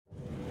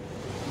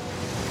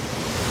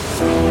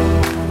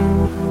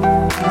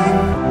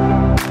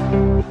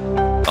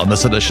On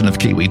this edition of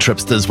Kiwi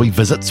Tripsters, we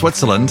visit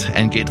Switzerland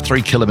and get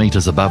 3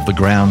 kilometres above the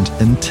ground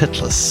in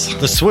Titlis.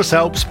 The Swiss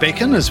Alps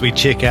beckon as we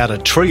check out a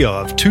trio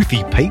of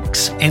toothy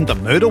peaks and the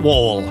Murder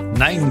Wall,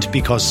 named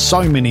because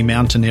so many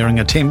mountaineering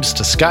attempts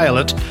to scale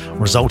it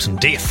result in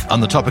death. On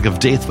the topic of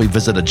death, we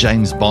visit a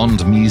James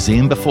Bond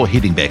museum before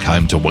heading back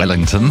home to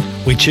Wellington.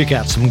 We check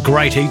out some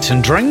great eats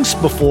and drinks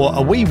before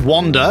a wee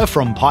wander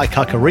from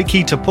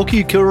Paikakariki to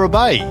Pukekura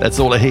Bay. That's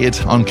all ahead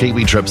on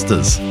Kiwi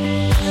Tripsters.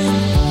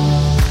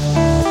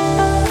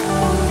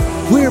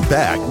 We're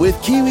back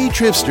with Kiwi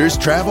Tripsters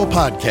Travel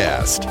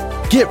Podcast.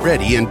 Get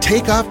ready and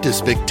take off to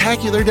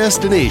spectacular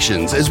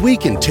destinations as we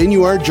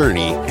continue our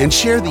journey and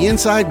share the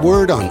inside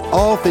word on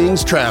all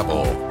things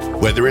travel.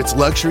 Whether it's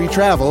luxury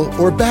travel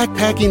or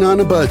backpacking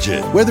on a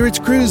budget, whether it's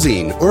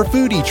cruising or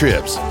foodie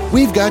trips,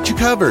 we've got you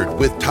covered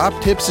with top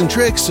tips and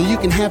tricks so you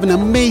can have an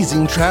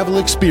amazing travel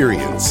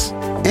experience.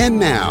 And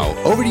now,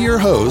 over to your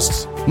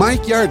hosts,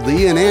 Mike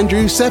Yardley and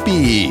Andrew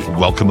Seppi.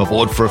 Welcome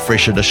aboard for a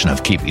fresh edition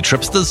of Kiwi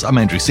Tripsters. I'm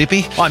Andrew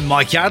Seppi. I'm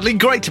Mike Yardley.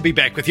 Great to be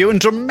back with you and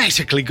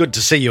dramatically good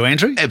to see you,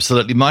 Andrew.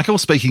 Absolutely, Michael.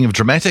 Speaking of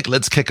dramatic,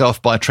 let's kick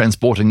off by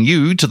transporting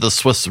you to the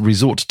Swiss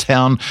resort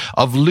town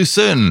of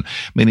Lucerne.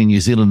 Many New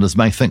Zealanders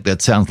may think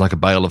that sounds like a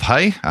bale of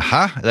hay.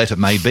 That it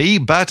may be,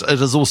 but it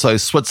is also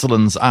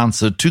Switzerland's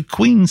answer to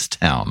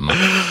Queenstown.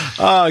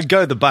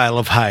 Go the bale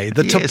of hay.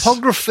 The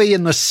topography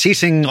and the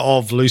setting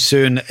of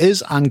Lucerne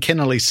is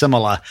uncannily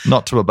similar.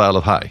 Not to a bale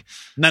of hay.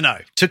 No,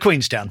 to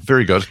Queenstown.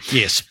 Very good.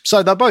 Yes.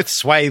 So they're both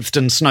swathed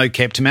in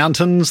snow-capped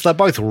mountains. They're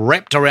both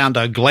wrapped around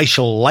a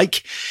glacial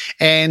lake.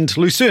 And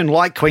Lucerne,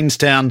 like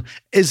Queenstown,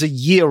 is a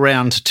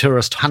year-round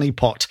tourist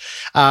honeypot.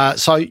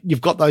 So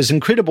you've got those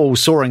incredible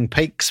soaring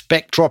peaks,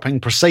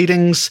 backdropping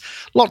proceedings,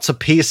 lots of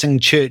piercing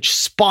church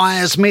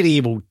spires,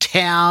 medieval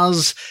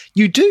towers.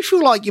 You do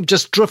feel like you've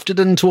just drifted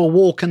into a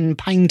walk-in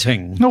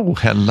painting. Oh,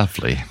 how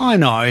lovely. I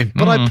know,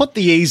 but I put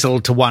the easel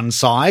to one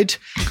side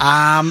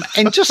and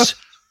just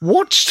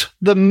watched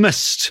the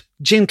mist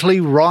gently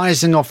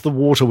rising off the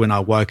water when I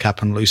woke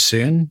up in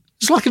Lucerne.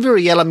 It's like a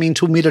very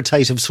elemental,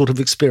 meditative sort of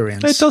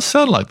experience. It does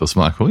sound like this,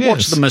 Michael, yes.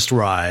 Watch the mist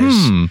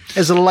rise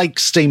as a lake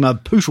steamer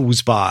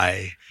pootles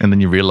by. And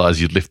then you realise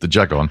you'd left the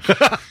jug on.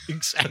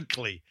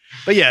 Exactly.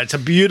 But yeah, it's a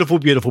beautiful,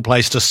 beautiful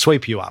place to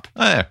sweep you up.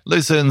 Oh, yeah.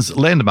 Lucerne's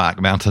landmark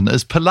mountain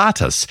is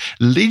Pilatus.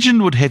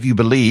 Legend would have you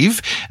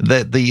believe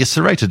that the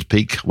serrated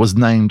peak was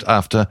named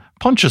after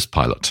Pontius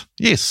Pilate.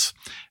 Yes.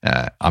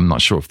 I'm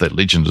not sure if that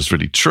legend is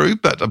really true,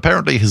 but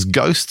apparently his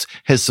ghost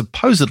has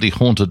supposedly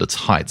haunted its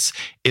heights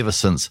ever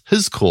since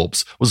his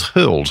corpse was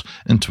hurled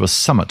into a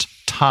summit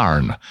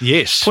tarn.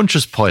 Yes.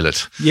 Pontius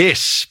Pilate.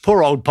 Yes,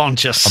 poor old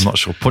Pontius. I'm not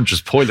sure Pontius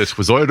Pilate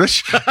was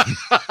Irish,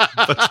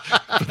 but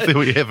there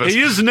we have it.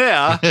 He is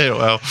now. Yeah,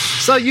 well.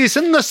 So yes,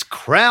 in this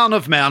crown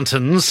of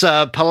mountains,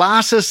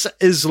 Pilatus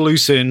is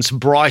Lucerne's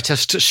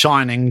brightest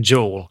shining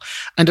jewel,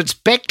 and it's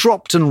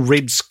backdropped in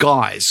red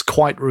skies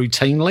quite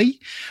routinely,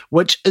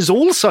 which is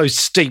also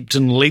steeped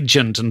in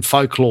legend and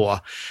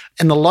folklore.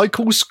 And the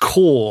locals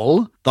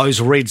call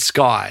those red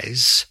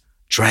skies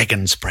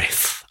Dragon's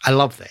Breath. I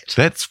love that.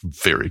 That's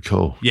very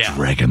cool. Yeah.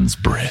 Dragon's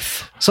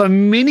Breath. So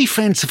many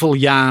fanciful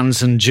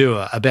yarns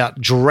endure about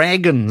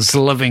dragons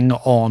living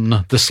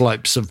on the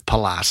slopes of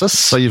Pilatus.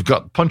 So you've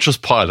got Pontius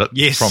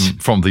Pilate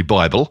from the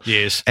Bible.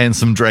 Yes. And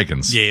some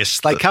dragons. Yes,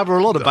 they cover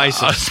a lot of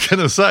bases. I was going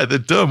to say, they're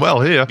doing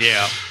well here.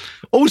 Yeah.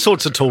 All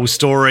sorts of tall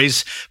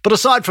stories. But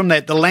aside from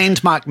that, the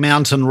landmark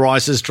mountain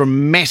rises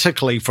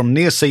dramatically from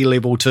near sea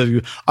level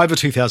to over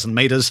 2,000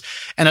 metres,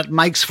 and it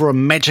makes for a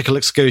magical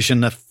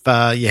excursion if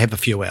you have a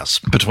few hours.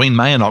 Between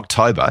May and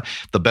October,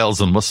 the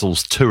Bells and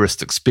Whistles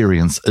tourist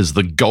experience is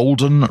the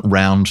Golden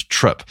Round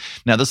Trip.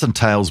 Now, this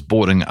entails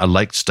boarding a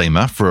lake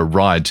steamer for a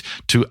ride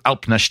to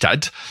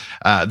Alpnestadt,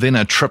 then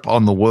a trip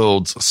on the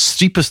world's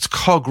steepest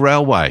cog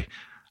railway.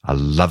 I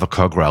love a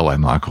cog railway,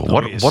 Michael.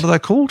 What are they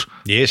called?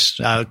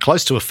 Yes,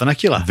 close to a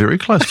funicular. Very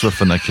close to a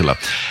funicular.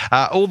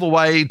 All the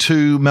way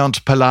to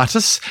Mount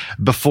Pilatus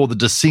before the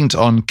descent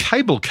on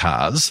cable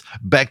cars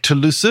back to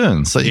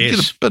Lucerne. So you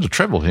get a bit of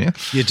travel here.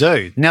 You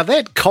do. Now,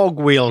 that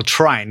cogwheel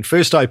train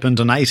first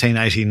opened in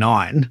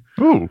 1889.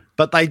 Ooh.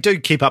 But they do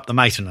keep up the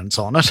maintenance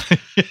on it.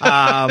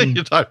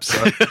 You'd hope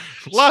so.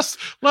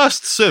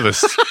 Last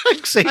service.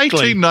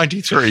 Exactly.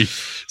 1893.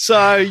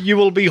 So you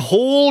will be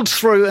hauled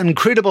through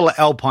incredible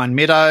alpine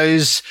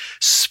meadows,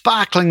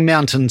 sparkling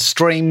mountain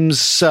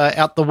streams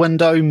out the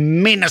window,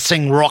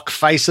 menacing rock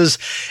faces.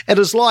 It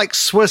is like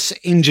Swiss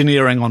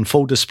engineering on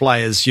full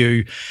display as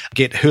you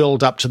get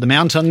hurled up to the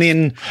mountain.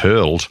 Then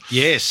hurled?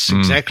 Yes,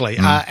 exactly.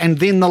 And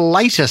then the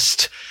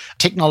latest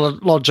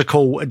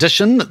technological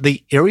addition,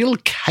 the aerial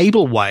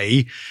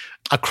cableway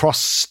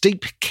across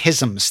steep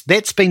chasms.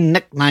 That's been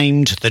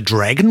nicknamed the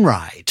Dragon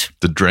Ride.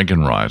 The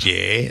Dragon Ride?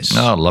 Yes.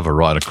 Oh, I love a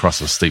ride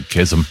across a steep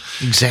chasm.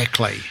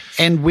 Exactly.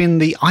 And when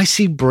the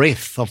icy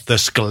breath of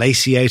this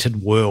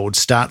glaciated world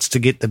starts to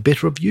get the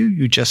better of you,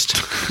 you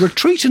just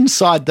retreat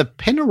inside the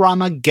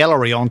panorama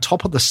gallery on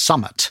top of the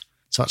summit.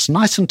 So it's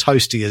nice and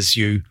toasty as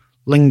you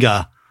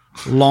linger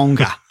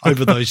longer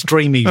over those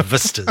dreamy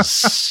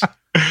vistas.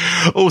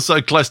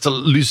 Also close to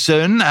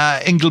Lucerne,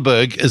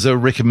 Engelberg is a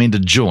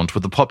recommended jaunt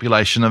with a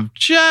population of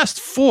just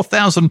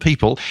 4,000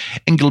 people.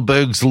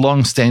 Engelberg's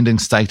long-standing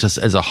status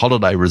as a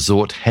holiday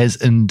resort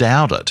has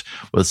endowed it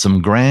with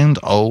some grand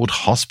old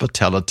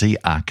hospitality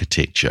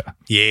architecture.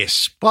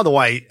 Yes. By the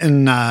way,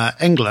 in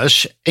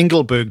English,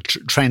 Engelberg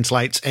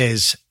translates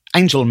as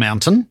Angel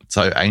Mountain.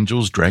 So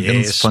angels,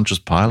 dragons, Pontius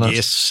Pilate.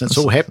 Yes, it's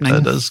all happening.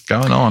 It is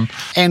going on.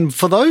 And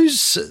for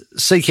those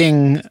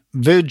seeking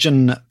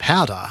virgin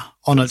powder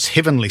on its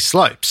heavenly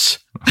slopes.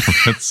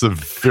 It's a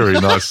very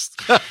nice...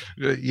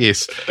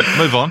 yes.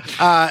 Move on.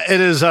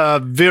 It is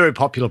a very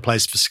popular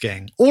place for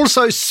skiing.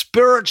 Also,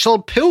 spiritual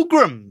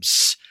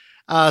pilgrims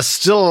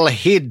still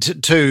head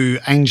to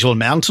Angel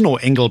Mountain or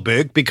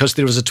Engelberg because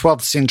there is a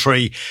 12th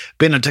century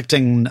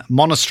Benedictine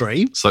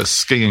monastery. So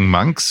skiing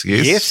monks,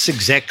 yes. Yes,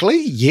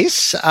 exactly,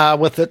 yes.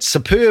 With its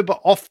superb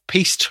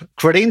off-piste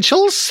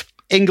credentials,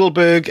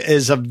 Engelberg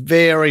is a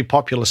very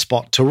popular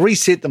spot to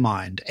reset the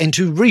mind and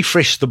to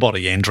refresh the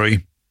body, Andrew.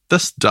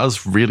 This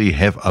does really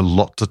have a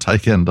lot to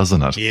take in,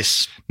 doesn't it?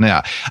 Yes.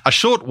 Now, a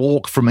short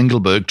walk from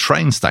Engelberg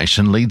train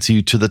station leads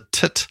you to the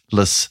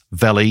Titlis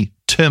Valley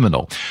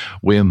Terminal,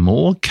 where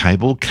more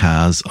cable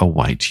cars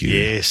await you.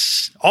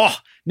 Yes. Oh,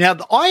 now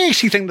I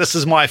actually think this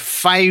is my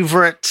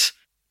favourite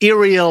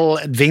aerial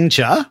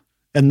adventure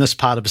in this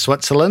part of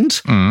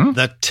Switzerland,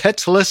 the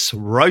Titlis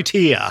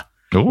Rotier,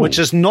 which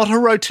is not a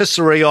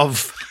rotisserie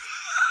of,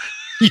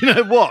 you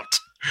know what?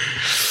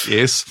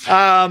 Yes.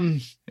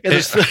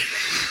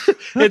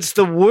 It's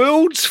the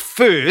world's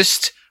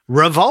first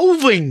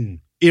revolving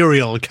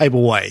aerial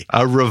cableway.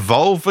 A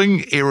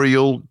revolving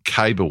aerial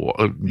cable.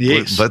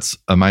 Yes. That's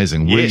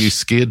amazing. Were you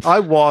scared?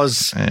 I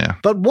was. Yeah.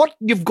 But what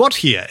you've got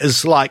here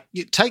is like,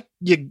 you take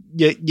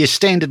your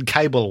standard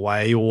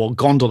cableway or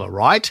gondola,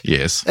 right?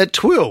 Yes. It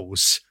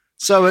twirls.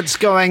 So it's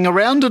going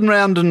around and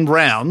round and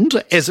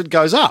round as it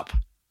goes up,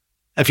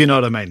 if you know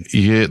what I mean.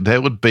 Yeah,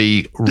 that would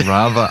be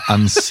rather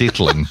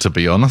unsettling, to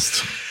be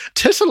honest.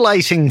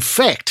 Titillating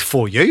fact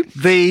for you,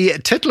 the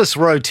Titlis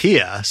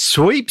Rotier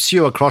sweeps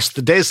you across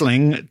the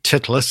dazzling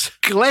Titlis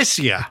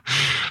Glacier.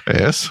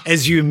 Yes.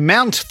 As you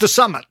mount the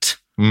summit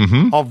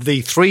of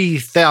the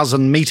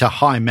 3,000-metre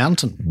high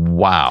mountain.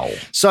 Wow.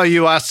 So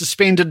you are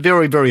suspended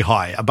very, very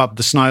high above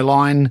the snow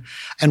line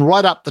and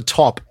right up the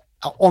top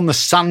on the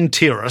sun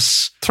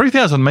terrace.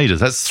 3,000 metres,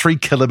 that's 3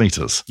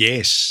 kilometres.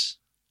 Yes.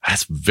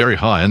 That's very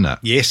high, isn't it?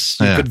 Yes,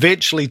 you could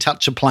virtually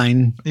touch a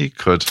plane. You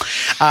could.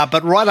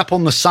 But right up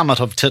on the summit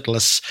of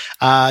Titlis,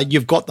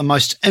 you've got the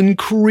most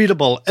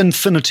incredible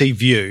infinity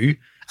view,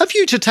 a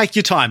view to take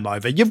your time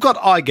over. You've got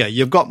Eiger,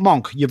 you've got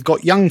Monk, you've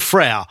got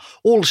Jungfrau,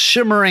 all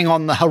shimmering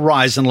on the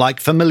horizon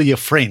like familiar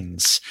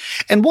friends.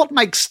 And what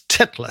makes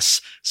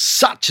Titlis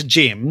such a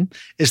gem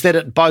is that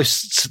it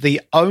boasts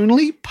the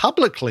only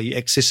publicly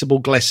accessible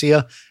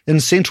glacier in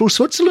central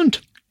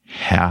Switzerland.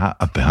 How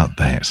about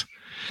that?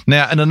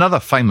 Now, in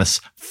another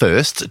famous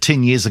first,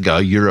 10 years ago,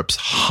 Europe's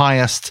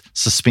highest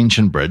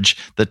suspension bridge,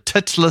 the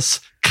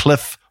Titlis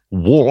Cliff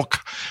Walk,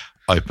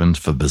 opened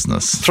for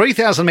business.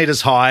 3,000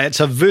 metres high.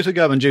 It's a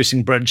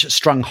vertigo-inducing bridge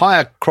strung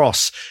high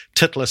across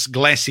Titlis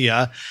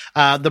Glacier.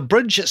 The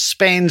bridge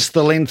spans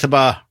the length of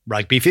a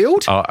rugby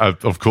field. Oh,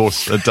 of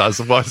course it does.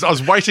 I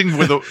was waiting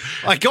with a...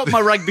 I got my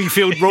rugby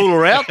field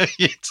ruler out.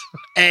 Yes.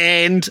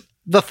 And...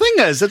 the thing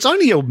is, it's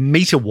only a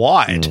metre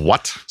wide.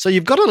 What? So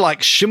you've got to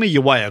like shimmy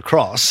your way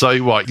across. So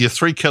what, you're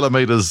 3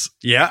 kilometres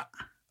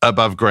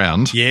above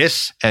ground?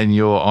 Yes. And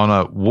you're on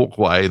a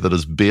walkway that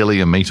is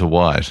barely a metre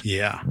wide?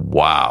 Yeah.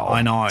 Wow.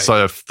 I know.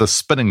 So if the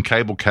spinning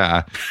cable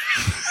car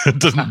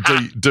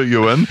didn't do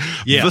you in,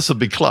 this would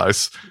be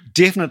close.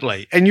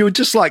 Definitely. And you were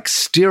just like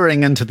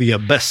staring into the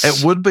abyss.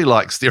 It would be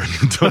like staring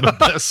into an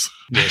abyss.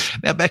 Yes.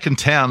 Now, back in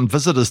town,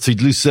 visitors to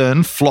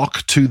Lucerne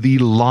flock to the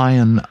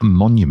Lion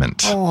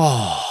Monument.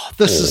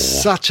 This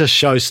is such a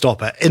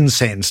showstopper in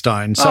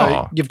sandstone.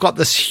 So you've got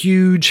this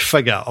huge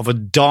figure of a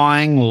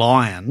dying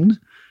lion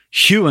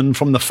hewn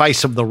from the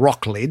face of the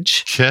rock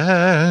ledge.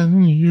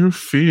 Can you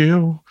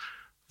feel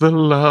the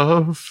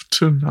love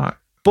tonight?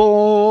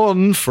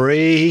 Born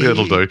free.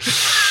 It'll do.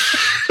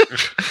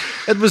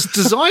 It was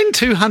designed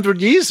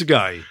 200 years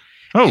ago.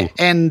 Oh.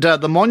 And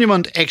the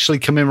monument actually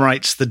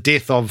commemorates the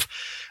death of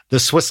the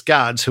Swiss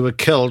guards who were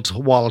killed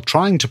while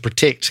trying to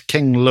protect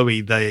King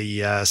Louis the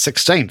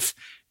 16th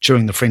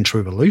during the French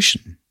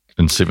Revolution.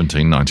 In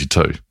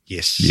 1792.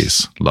 Yes.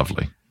 Yes,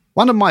 lovely.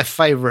 One of my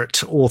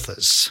favourite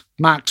authors,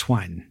 Mark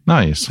Twain.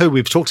 Nice. Who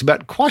we've talked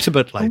about quite a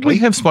bit lately. We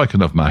have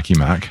spoken of Marky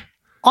Mark.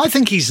 I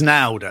think he's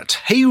nailed it.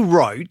 He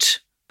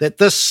wrote that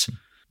this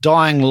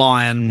dying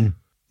lion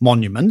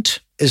monument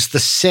is the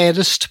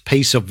saddest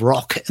piece of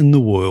rock in the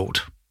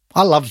world.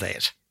 I love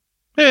that.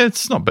 Yeah,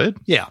 it's not bad.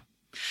 Yeah.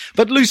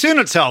 But Lucerne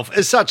itself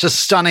is such a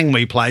stunning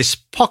wee place,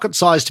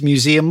 pocket-sized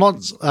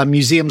museums,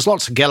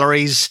 lots of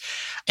galleries,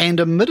 and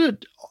amid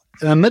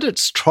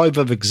its trove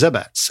of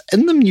exhibits,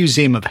 in the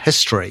Museum of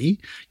History,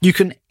 you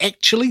can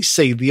actually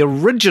see the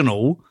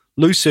original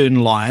Lucerne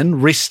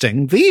lion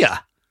resting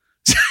there.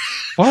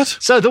 What?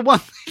 So the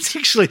one that's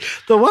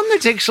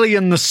actually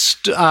in the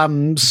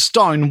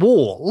stone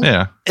wall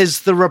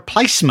is the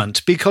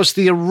replacement, because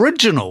the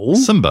original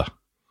Simba.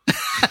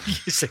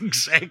 Yes,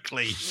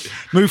 exactly.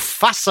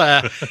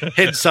 Mufasa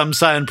had some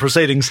say in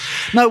proceedings.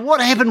 No,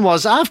 what happened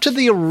was, after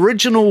the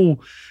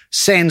original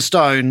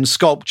sandstone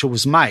sculpture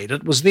was made,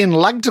 it was then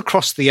lugged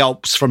across the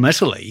Alps from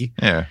Italy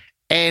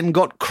and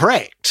got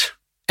cracked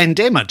and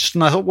damaged.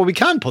 And I thought, well, we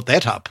can't put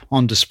that up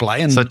on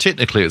display. And so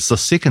technically it's the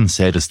second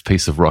saddest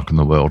piece of rock in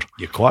the world.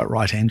 You're quite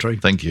right, Andrew.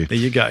 Thank you. There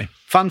you go.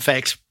 Fun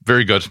fact.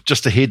 Very good.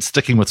 Just ahead,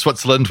 sticking with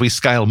Switzerland, we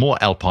scale more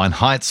alpine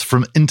heights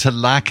from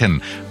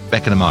Interlaken.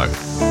 Back in a mo.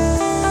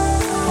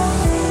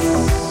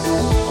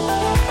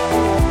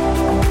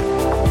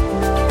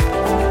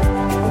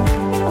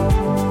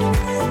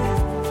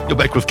 You're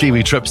back with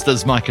Kiwi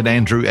Tripsters, Mike and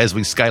Andrew, as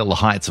we scale the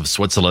heights of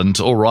Switzerland.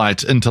 All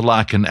right,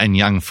 Interlaken and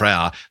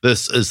Jungfrau.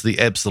 This is the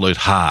absolute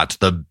heart,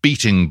 the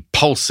beating,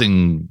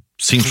 pulsing,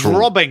 central...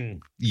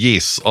 Throbbing.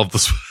 Yes, of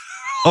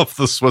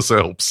the Swiss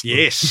Alps.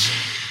 Yes.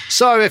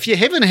 So if you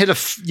haven't had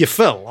your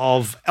fill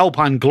of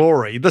alpine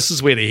glory, this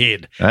is where to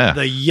head.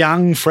 The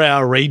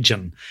Jungfrau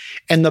region.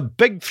 And the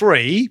big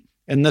three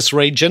in this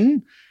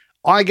region,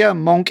 Eiger,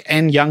 Monk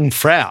and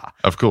Jungfrau.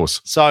 Of course.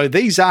 So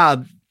these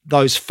are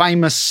those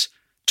famous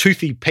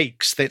toothy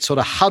peaks that sort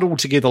of huddle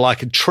together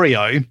like a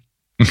trio.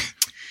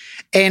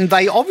 And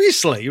they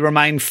obviously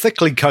remain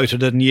thickly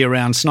coated in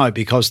year-round snow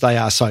because they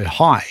are so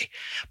high.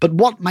 But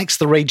what makes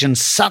the region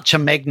such a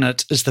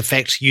magnet is the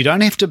fact you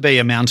don't have to be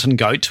a mountain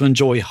goat to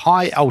enjoy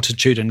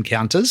high-altitude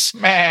encounters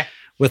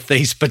with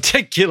these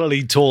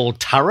particularly tall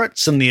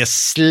turrets and their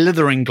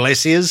slithering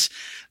glaciers.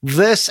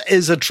 This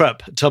is a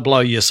trip to blow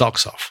your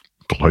socks off.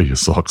 Blow your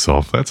socks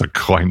off. That's a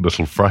quaint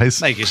little phrase.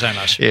 Thank you so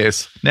much.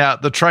 Yes. Now,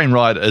 the train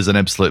ride is an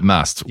absolute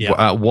must.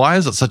 Yep. Why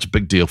is it such a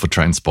big deal for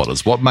train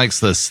spotters? What makes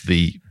this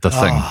the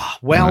thing?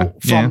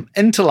 From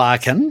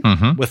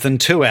Interlaken, within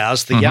 2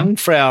 hours, the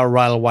Jungfrau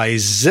Railway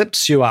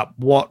zips you up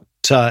what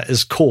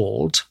is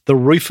called the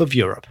roof of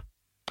Europe.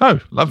 Oh,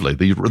 lovely.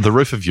 The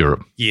roof of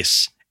Europe.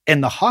 Yes.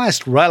 And the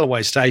highest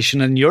railway station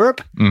in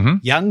Europe,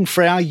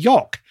 Jungfrau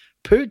Joch,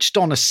 perched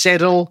on a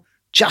saddle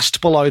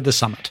just below the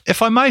summit.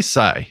 If I may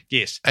say,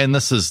 yes, and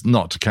this is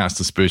not to cast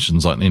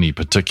aspersions on any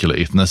particular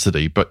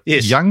ethnicity, but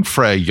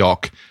Jungfrau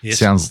Joch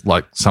sounds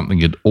like something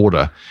you'd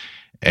order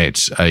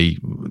at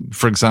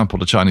for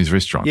example, a Chinese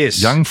restaurant.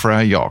 Yes.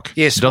 Jungfrau Joch.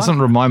 Yes. It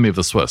doesn't remind me of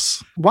the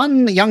Swiss.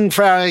 One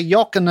Jungfrau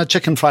Joch and a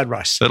chicken fried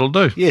rice. That'll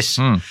do. Yes.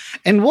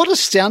 And what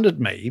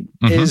astounded me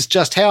is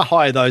just how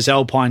high those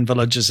alpine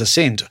villages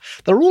ascend.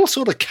 They're all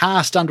sort of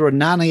cast under a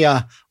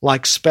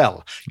Narnia-like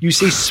spell. You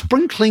see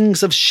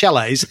sprinklings of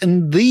chalets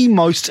in the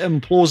most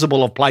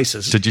implausible of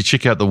places. Did you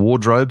check out the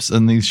wardrobes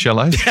in these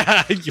chalets?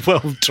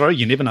 Well, true.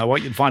 You never know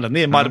what you'd find in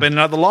there. Might have been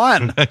another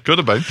lion. Could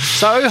have been.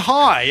 So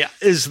high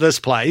is this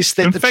place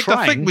that in fact,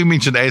 I think we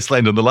mentioned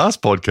Iceland in the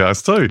last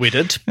podcast too. We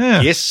did.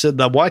 Yeah. Yes,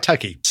 the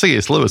Waitaki.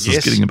 C.S. Lewis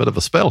is getting a bit of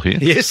a spell here.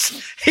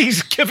 Yes,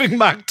 he's giving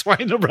Mark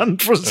Twain a run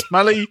for his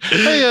money. He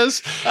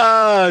is.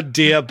 Oh,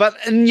 dear. But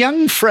in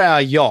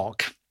Jungfrau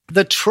Joch,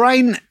 the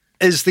train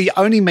is the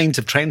only means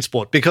of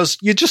transport because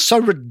you're just so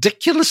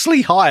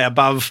ridiculously high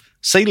above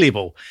sea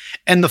level.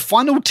 And the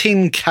final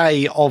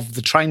 10K of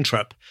the train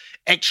trip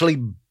actually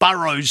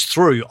burrows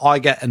through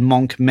Eiger and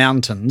Monk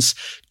mountains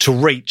to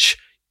reach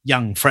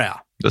Jungfrau.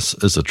 This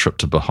is a trip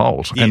to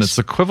behold, yes. And it's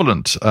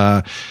equivalent.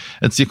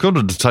 It's the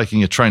equivalent to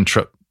taking a train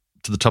trip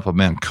to the top of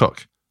Mount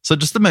Cook. So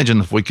just imagine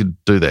if we could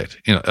do that.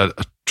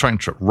 A train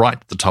trip right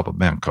to the top of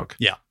Mount Cook.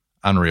 Yeah,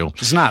 unreal.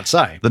 It's nuts,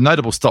 eh? The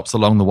notable stops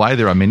along the way.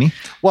 There are many.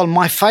 Well,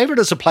 my favourite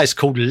is a place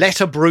called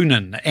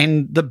Latterbrunnen,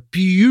 and the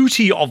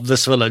beauty of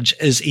this village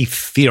is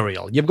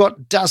ethereal. You've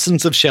got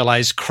dozens of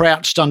chalets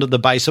crouched under the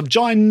base of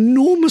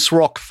ginormous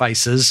rock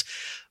faces,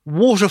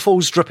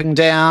 waterfalls dripping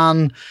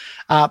down,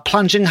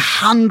 plunging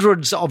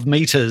hundreds of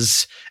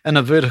metres in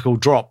a vertical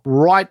drop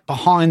right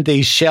behind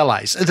these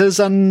chalets. It is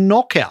a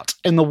knockout,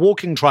 and the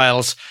walking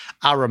trails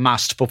are a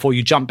must before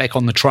you jump back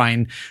on the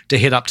train to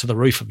head up to the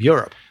roof of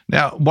Europe.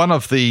 Now, one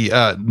of the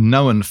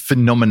known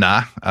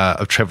phenomena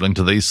of travelling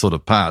to these sort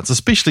of parts,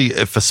 especially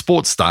for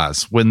sports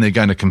stars when they're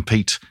going to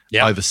compete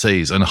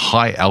overseas in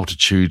high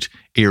altitude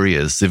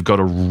areas, they've got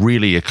to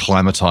really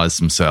acclimatise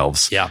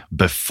themselves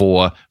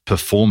before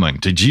performing.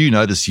 Did you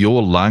notice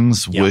your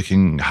lungs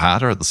working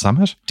harder at the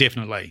summit?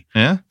 Definitely.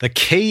 Yeah. The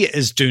key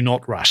is do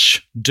not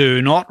rush.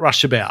 Do not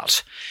rush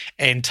about,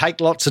 and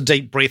take lots of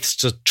deep breaths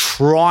to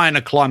try and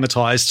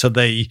acclimatise to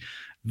the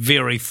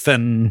very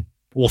thin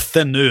or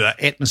thinner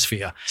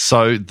atmosphere.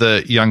 So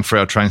the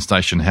Jungfrau train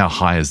station, how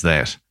high is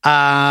that?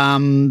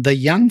 The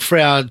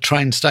Jungfrau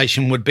train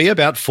station would be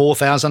about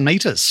 4,000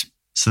 metres.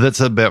 So that's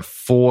about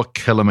 4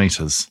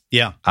 kilometres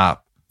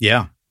up.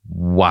 Yeah.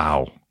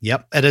 Wow.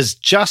 Yep. It is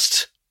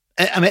just,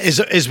 I mean,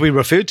 as we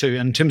referred to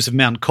in terms of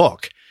Mount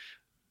Cook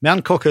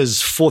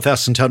is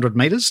 4,200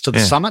 metres to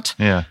the summit.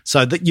 Yeah.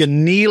 So that you're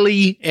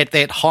nearly at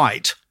that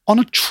height on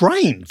a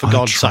train, for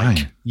God's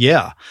sake.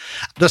 Yeah.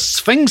 The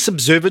Sphinx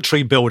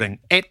Observatory building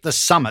at the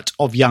summit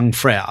of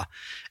Jungfrau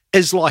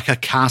is like a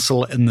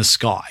castle in the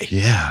sky.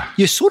 Yeah.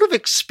 You sort of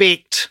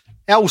expect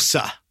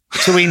Elsa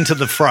to enter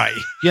the fray,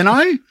 you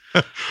know?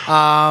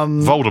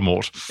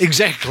 Voldemort.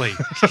 Exactly.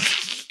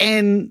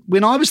 And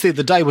when I was there,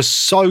 the day was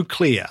so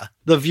clear.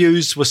 The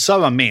views were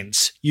so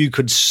immense. You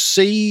could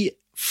see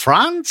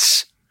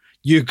France.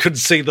 You could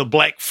see the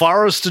Black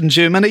Forest in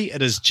Germany.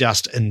 It is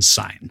just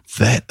insane.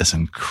 That is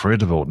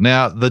incredible.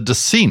 Now, the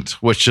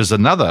descent, which is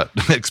another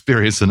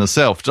experience in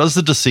itself, does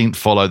the descent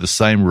follow the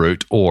same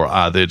route or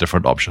are there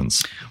different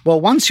options? Well,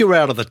 once you're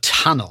out of the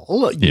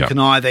tunnel, you can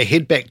either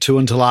head back to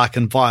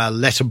Interlaken via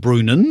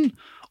Latterbrunnen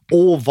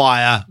or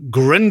via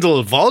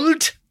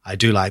Grindelwald. I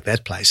do like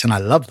that place, and I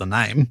love the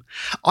name.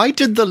 I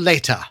did the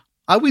latter.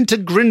 I went to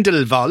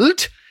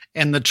Grindelwald,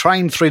 and the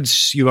train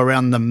threads you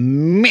around the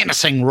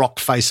menacing rock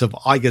face of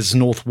Eiger's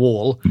North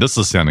Wall. This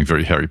is sounding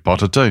very Harry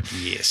Potter too.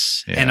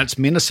 Yes, Yeah. and it's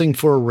menacing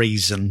for a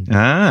reason.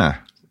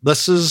 Ah.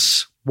 This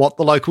is what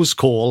the locals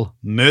call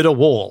Murder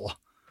Wall,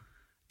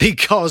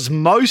 because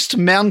most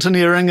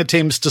mountaineering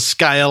attempts to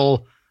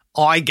scale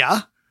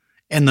Eiger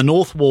and the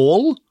North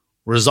Wall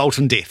result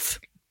in death.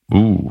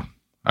 Ooh.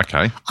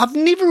 Okay. I've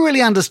never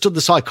really understood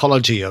the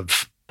psychology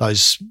of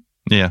those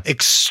Yeah.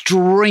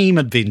 extreme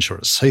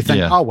adventurers who think,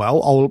 Yeah. oh,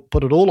 well, I'll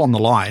put it all on the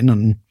line.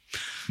 And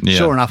Yeah.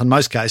 sure enough, in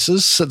most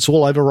cases, it's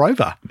all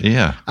over.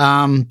 Yeah.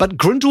 But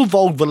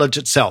Grindelwald village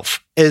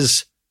itself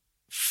is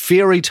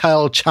fairy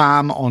tale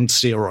charm on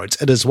steroids.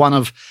 It is one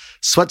of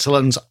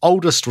Switzerland's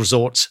oldest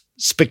resorts.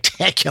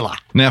 Spectacular.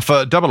 Now,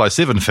 for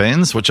 007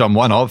 fans, which I'm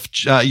one of,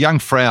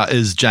 Jungfrau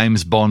is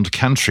James Bond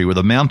country with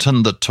a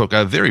mountain that took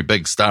a very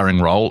big starring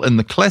role in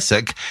the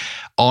classic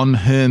On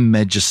Her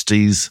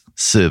Majesty's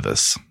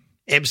Service.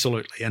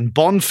 Absolutely. And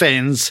Bond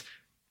fans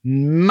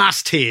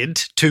must head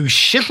to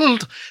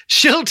Shiltorn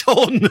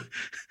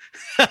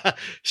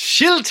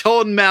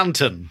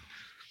Mountain.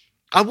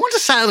 I want to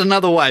say it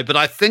another way, but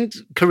I think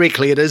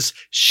correctly it is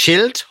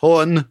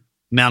Shiltorn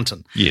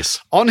Mountain. Yes.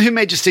 On Her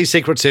Majesty's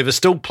Secret Service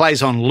still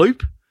plays on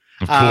loop.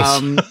 Of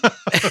course.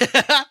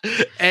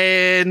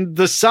 And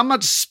the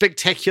summit's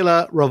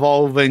spectacular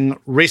revolving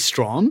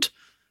restaurant,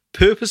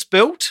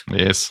 purpose-built,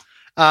 Yes.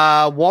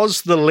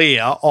 was the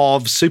lair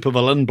of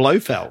supervillain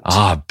Blofeld.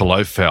 Ah,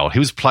 Blofeld. He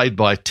was played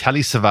by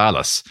Telly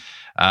Savalas,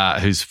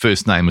 whose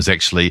first name was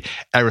actually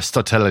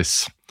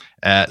Aristoteles.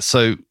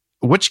 So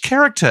which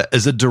character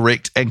is a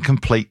direct and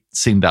complete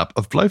send-up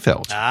of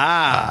Blofeld?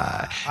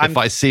 If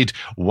I said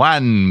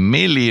 $1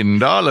 million.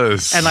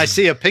 And I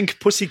see a pink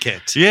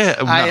pussycat. Yeah.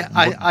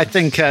 I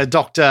think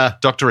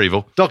Dr.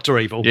 Evil. Dr.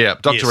 Evil. Yeah,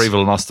 Dr. Yes.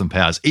 Evil and Austin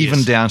Powers. Even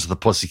Yes. down to the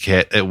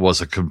pussycat, it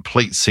was a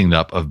complete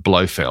send-up of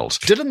Blofeld.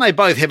 Didn't they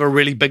both have a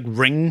really big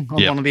ring on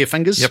Yep. one of their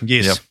fingers? Yep.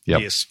 Yes.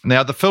 Yep. Yes.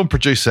 Now, the film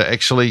producer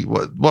actually,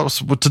 what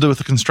to do with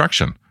the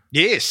construction?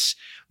 Yes.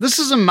 This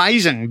is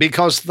amazing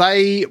because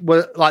they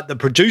were like the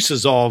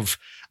producers of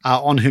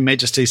On Her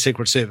Majesty's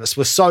Secret Service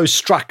were so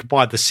struck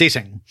by the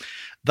setting.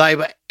 They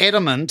were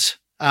adamant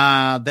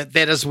that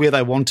is where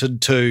they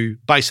wanted to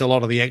base a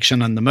lot of the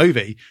action in the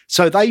movie.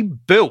 So they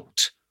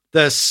built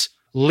this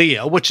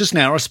lair, which is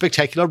now a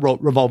spectacular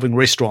revolving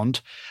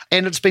restaurant,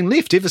 and it's been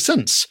left ever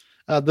since.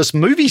 This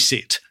movie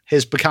set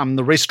has become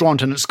the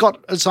restaurant, and it's got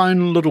its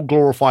own little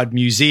glorified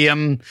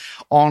museum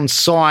on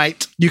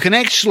site. You can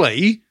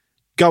actually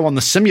go on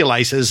the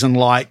simulators and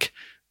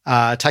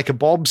take a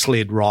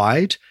bobsled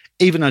ride,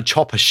 even a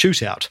chopper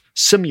shootout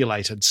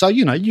simulated. So,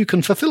 you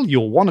can fulfill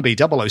your wannabe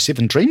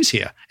 007 dreams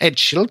here at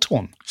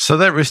Shiltorn. So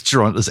that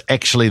restaurant is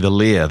actually the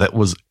lair that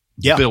was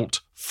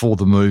built for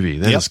the movie.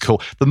 That is cool.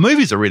 The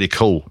movies are really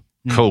cool.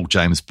 Cool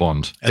James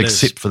Bond,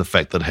 except for the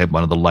fact that it had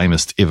one of the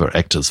lamest ever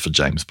actors for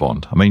James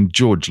Bond. I mean,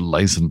 George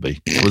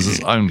Lazenby. It was his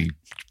only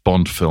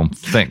Bond film.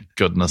 Thank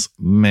goodness.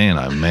 Man,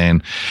 oh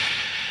man.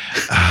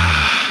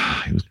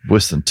 He was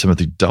worse than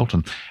Timothy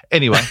Dalton.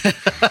 Anyway.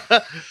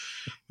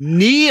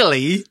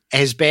 Nearly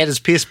as bad as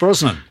Pierce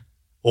Brosnan.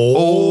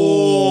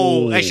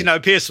 Oh. Actually, no,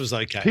 Pierce was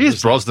okay.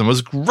 Pierce Brosnan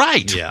was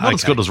great. Yeah, Not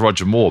as good as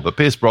Roger Moore, but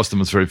Pierce Brosnan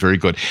was very, very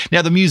good.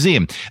 Now, the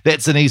museum,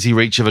 that's an easy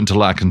reach of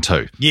Interlaken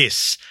too.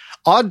 Yes.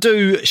 I'd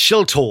do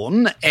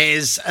Shiltorn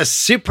as a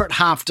separate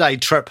half-day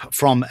trip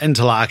from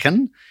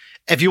Interlaken.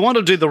 If you want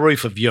to do the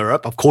roof of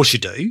Europe, of course you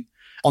do,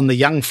 on the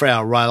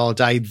Jungfrau rail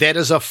day, that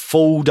is a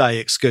full-day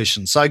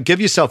excursion. So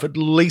give yourself at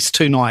least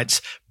 2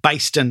 nights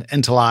based in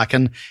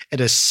Interlaken.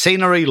 It is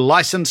scenery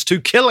licensed to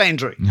kill,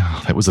 Andrew.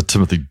 Oh, that was a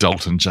Timothy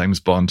Dalton James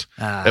Bond.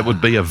 It would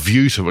be A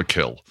View to a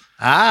Kill,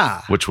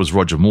 which was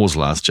Roger Moore's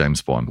last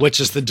James Bond.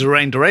 Which is the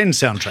Duran Duran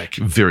soundtrack.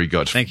 Very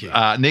good. Thank you.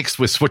 Next,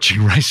 we're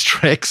switching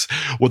racetracks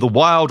with a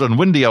wild and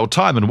windy old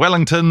time in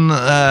Wellington.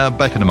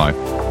 Back in a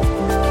mo.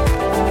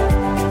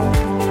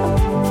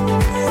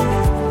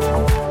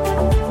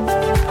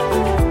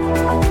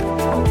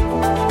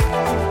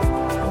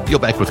 You're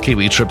back with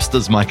Kiwi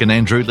Tripsters, Mike and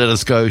Andrew. Let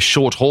us go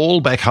short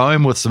haul back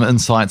home with some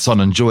insights on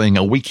enjoying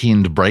a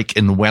weekend break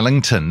in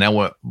Wellington.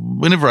 Now,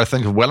 whenever I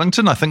think of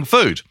Wellington, I think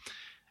food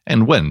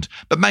and wind,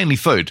 but mainly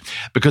food,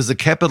 because the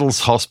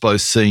capital's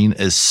hospo scene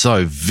is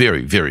so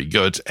very, very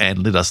good.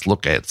 And let us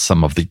look at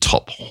some of the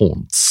top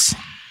haunts.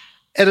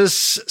 It is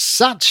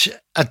such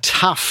a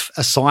tough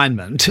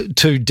assignment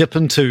to dip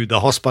into the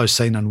hospo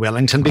scene in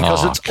Wellington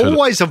because it's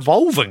always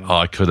evolving.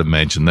 I could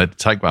imagine that.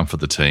 Take one for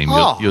the team.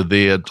 You're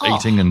there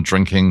eating and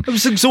drinking. It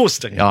was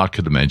exhausting. I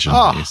could imagine,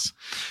 yes.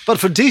 But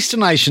for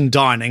destination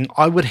dining,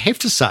 I would have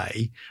to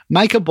say,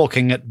 make a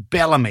booking at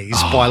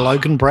Bellamy's by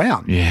Logan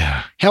Brown.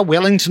 Yeah. How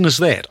Wellington is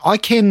that? I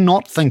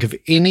cannot think of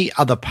any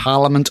other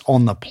parliament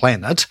on the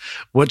planet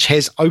which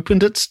has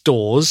opened its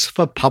doors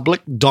for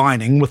public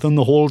dining within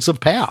the halls of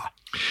power.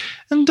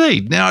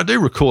 Indeed. Now, I do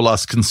recall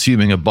us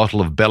consuming a bottle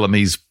of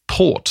Bellamy's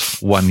port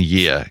one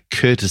year,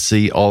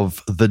 courtesy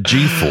of the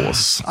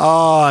G-Force.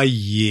 Oh,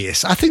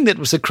 yes. I think that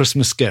was a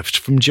Christmas gift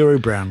from Jerry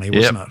Brownlee,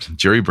 wasn't it?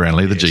 Jerry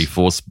Brownlee, the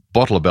G-Force,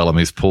 bottle of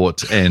Bellamy's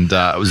port, and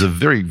it was a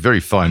very,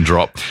 very fine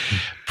drop.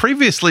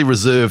 Previously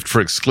reserved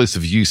for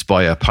exclusive use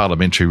by our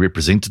parliamentary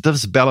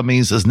representatives,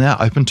 Bellamy's is now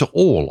open to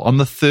all on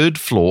the 3rd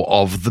floor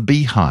of the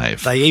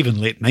Beehive. They even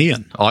let me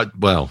in.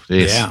 Yes.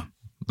 Yeah.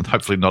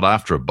 Hopefully not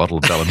after a bottle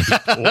of Bellamy's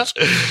port.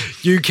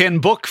 You can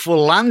book for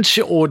lunch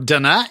or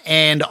dinner,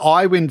 and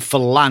I went for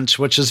lunch,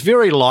 which is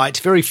very light,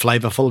 very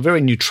flavourful,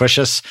 very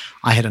nutritious.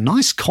 I had a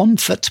nice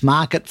confit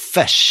market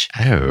fish.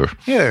 Oh.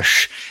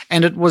 Yes.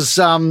 And it was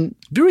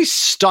very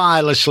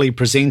stylishly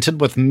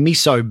presented with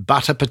miso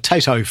butter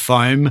potato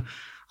foam.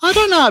 I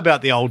don't know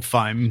about the old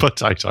foam.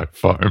 Potato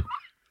foam.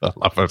 I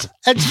love it.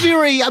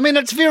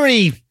 It's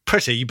very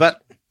pretty,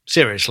 but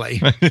seriously,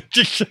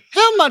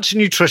 how much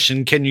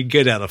nutrition can you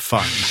get out of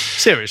foam?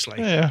 Seriously.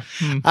 Yeah.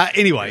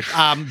 Anyway,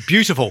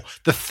 beautiful.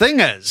 The thing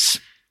is,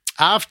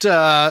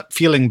 after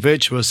feeling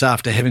virtuous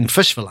after having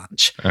fish for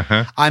lunch,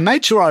 I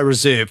made sure I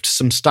reserved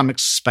some stomach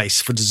space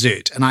for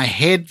dessert, and I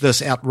had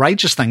this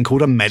outrageous thing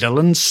called a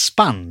Madeleine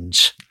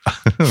sponge.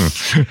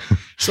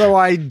 So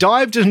I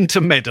dived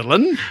into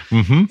Madeleine,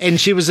 and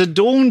she was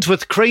adorned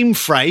with creme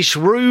fraiche,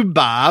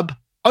 rhubarb,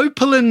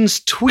 Opalin's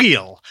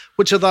tuile,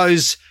 which are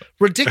those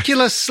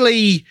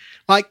ridiculously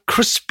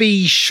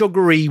crispy,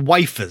 sugary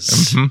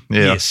wafers.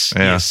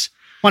 Yes.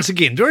 Once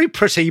again, very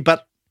pretty,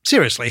 but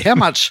seriously, how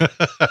much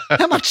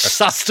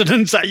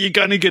sustenance are you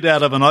going to get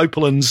out of an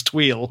Opalin's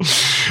tuile?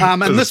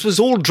 And this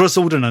was all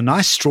drizzled in a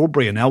nice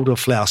strawberry and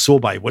elderflower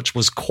sorbet, which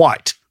was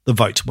quite the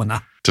vote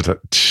winner.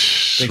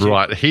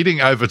 Right,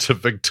 heading over to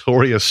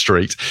Victoria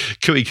Street,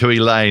 Kui Kui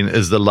Lane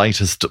is the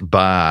latest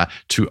bar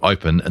to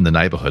open in the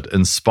neighbourhood,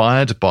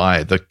 inspired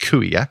by the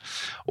kuia,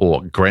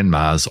 or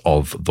grandmas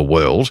of the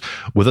world.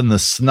 Within the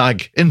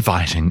snug,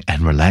 inviting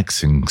and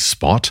relaxing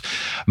spot,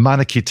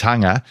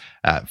 Manakitanga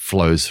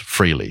flows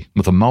freely,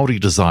 with a Māori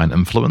design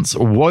influence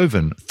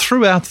woven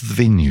throughout the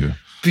venue.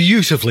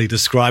 Beautifully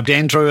described,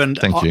 Andrew, and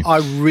Thank you. I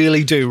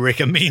really do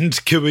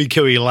recommend Kui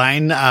Kui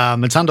Lane.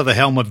 It's under the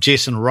helm of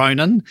Jess and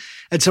Ronan.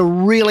 It's a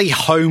really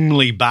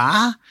homely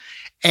bar,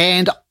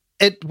 and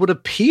it would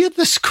appear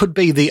this could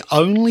be the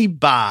only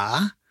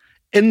bar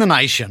in the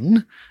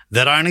nation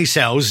that only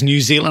sells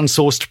New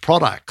Zealand-sourced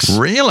products.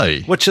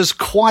 Really? Which is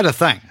quite a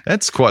thing.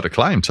 That's quite a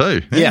claim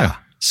too. Yeah.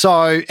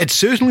 So it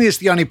certainly is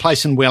the only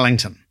place in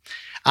Wellington.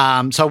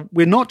 So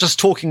we're not just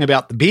talking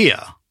about the beer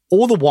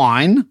or the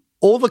wine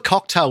or the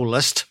cocktail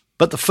list,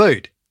 but the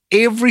food.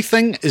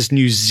 Everything is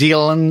New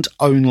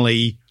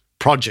Zealand-only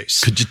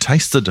produce. Could you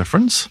taste the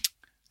difference?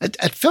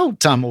 It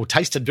felt or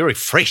tasted very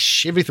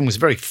fresh. Everything was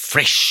very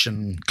fresh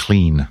and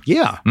clean.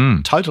 Yeah,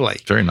 totally.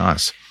 Very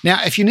nice.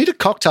 Now, if you need a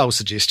cocktail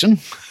suggestion,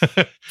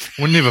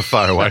 we're never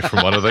far away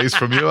from one of these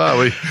from you, are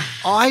we?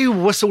 I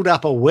whistled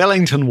up a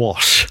Wellington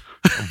wash.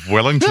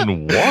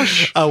 Wellington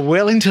wash? A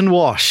Wellington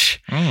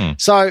wash.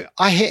 So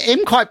I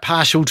am quite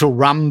partial to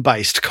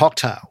rum-based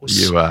cocktails.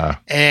 You are.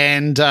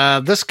 And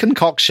this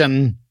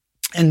concoction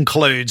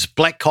includes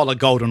black collar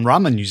golden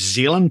rum, a New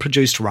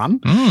Zealand-produced rum,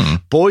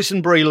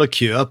 boysenberry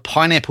liqueur,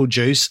 pineapple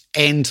juice,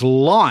 and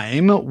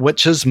lime,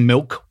 which is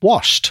milk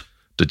washed.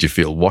 Did you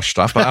feel washed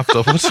up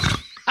afterwards?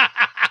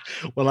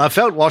 Well, I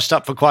felt washed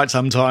up for quite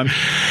some time.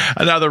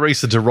 Another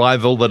recent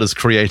arrival that is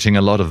creating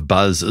a lot of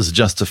buzz is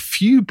just a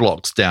few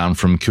blocks down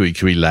from Kui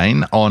Kui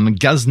Lane on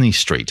Ghuzney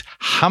Street.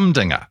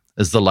 Humdinger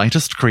is the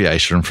latest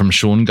creation from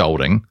Sean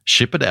Golding,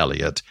 Shepard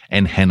Elliott,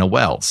 and Hannah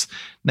Wells.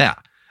 Now,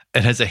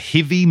 it has a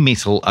heavy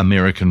metal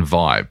American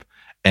vibe,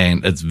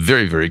 and it's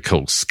very, very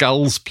cool.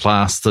 Skulls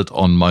plastered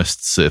on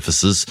most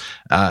surfaces,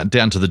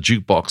 down to the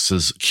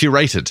jukebox's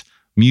curated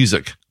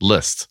music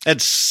list.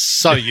 It's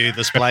so you,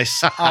 this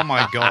place. Oh,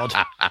 my God.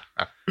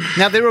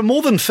 Now, there are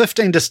more than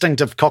 15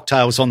 distinctive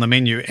cocktails on the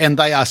menu, and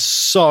they are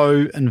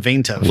so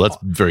inventive. Well, that's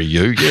very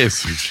you,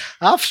 yes.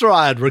 After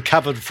I had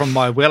recovered from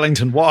my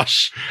Wellington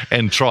wash.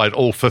 And tried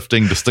all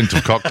 15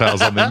 distinctive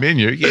cocktails on the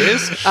menu,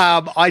 yes.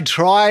 I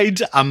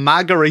tried a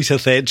Margarita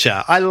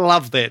Thatcher. I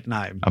love that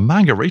name. A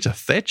Margarita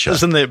Thatcher?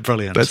 Isn't that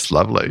brilliant? That's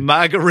lovely.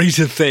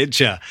 Margarita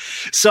Thatcher.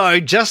 So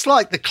just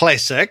like the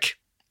classic,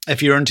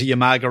 if you're into your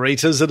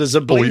margaritas, it is a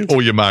blend.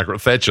 Or your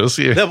Margaret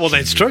Thatchers, yeah. Well,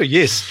 that's true,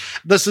 yes.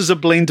 This is a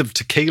blend of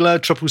tequila,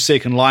 triple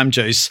sec, and lime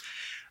juice.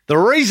 The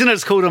reason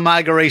it's called a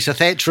Margarita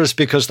Thatcher is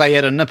because they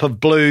add a nip of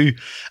blue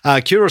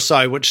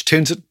curacao, which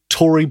turns it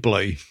Tory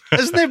blue.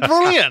 Isn't that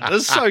brilliant?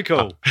 It's so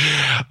cool.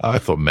 I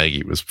thought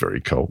Maggie was very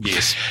cool.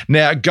 Yes.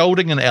 Now,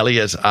 Golding and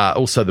Elliot are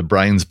also the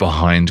brains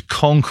behind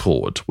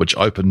Concord, which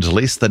opened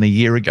less than a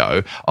year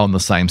ago on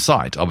the same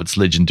site of its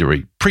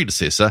legendary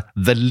predecessor,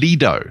 the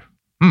Lido.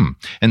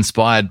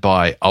 Inspired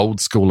by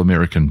old-school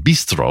American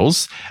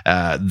bistros,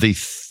 the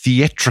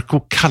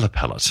theatrical colour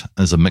palette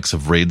is a mix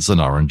of reds and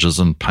oranges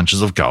and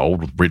punches of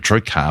gold with retro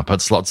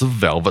carpets, lots of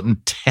velvet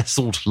and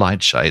tasselled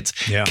light shades.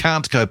 Yeah.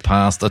 Can't go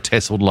past a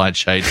tasselled light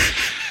shade.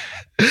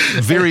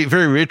 Very,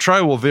 very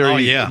retro or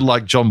very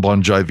like John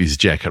Bon Jovi's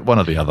jacket, one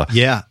or the other.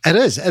 Yeah, it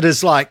is. It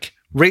is like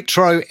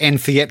retro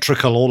and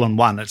theatrical all in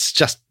one. It's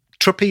just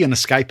trippy and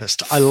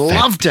escapist. I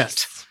loved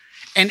it.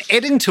 And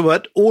adding to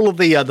it, all of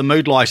the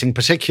mood lighting,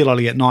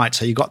 particularly at night.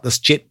 So you got this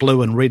jet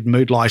blue and red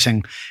mood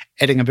lighting,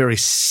 adding a very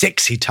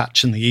sexy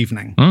touch in the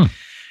evening.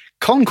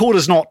 Concord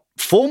is not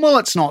formal,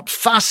 it's not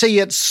fussy,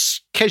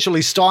 it's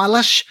casually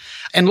stylish,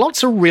 and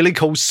lots of really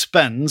cool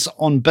spins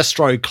on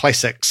bistro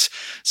classics.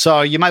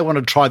 So you may want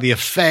to try the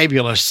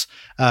fabulous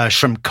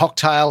shrimp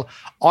cocktail.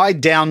 I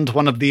downed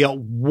one of the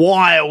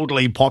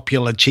wildly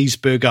popular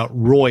cheeseburger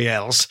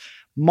royales.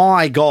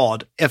 My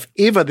God, if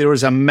ever there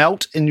is a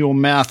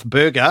melt-in-your-mouth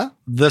burger,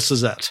 this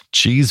is it.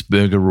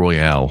 Cheeseburger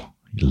Royale.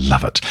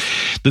 Love it.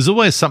 There's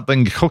always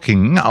something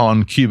cooking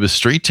on Cuba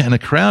Street, and a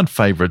crowd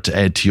favourite to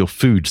add to your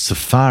food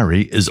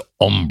safari is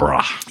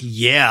Ombra.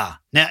 Yeah.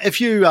 Now,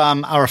 if you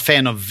are a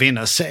fan of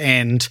Venice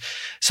and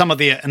some of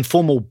their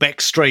informal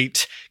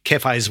backstreet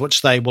cafes,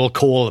 which they will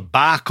call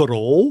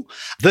Barcarol,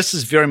 this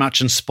is very much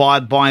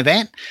inspired by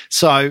that.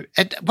 So,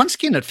 once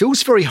again, it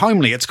feels very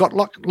homely. It's got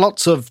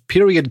lots of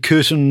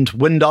period-curtained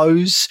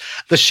windows.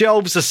 The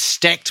shelves are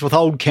stacked with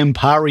old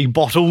Campari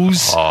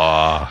bottles.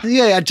 Oh.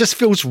 Yeah, it just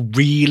feels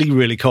really,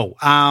 really cool.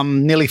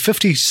 Nearly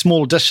 50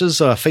 small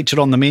dishes are featured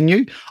on the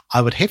menu.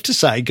 I would have to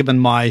say, given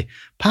my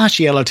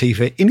partiality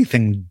for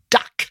anything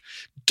duck,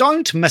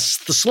 don't miss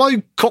the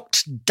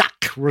slow-cooked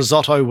duck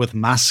risotto with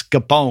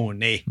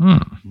mascarpone.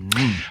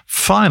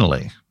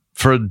 Finally,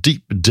 for a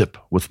deep dip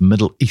with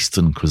Middle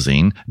Eastern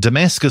cuisine,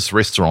 Damascus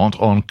Restaurant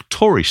on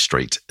Torrey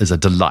Street is a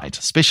delight,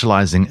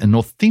 specialising in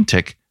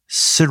authentic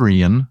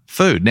Syrian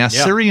food. Now,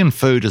 Syrian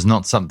food is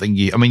not something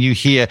you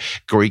hear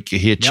Greek, you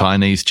hear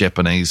Chinese,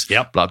 Japanese,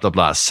 blah, blah,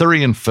 blah.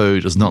 Syrian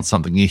food is not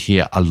something you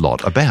hear a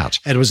lot about.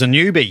 It was a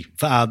newbie,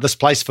 this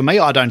place for me.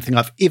 I don't think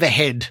I've ever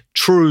had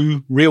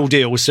true, real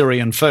deal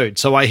Syrian food.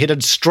 So I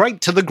headed straight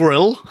to the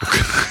grill.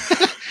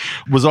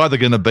 Was either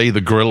going to be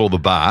the grill or the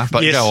bar,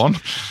 but go on.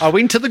 I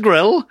went to the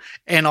grill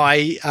and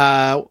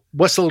I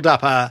whistled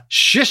up a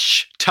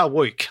shish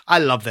tawuk. I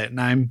love that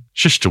name.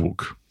 Shish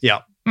tawuk.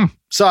 Yeah.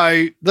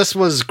 So this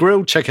was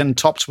grilled chicken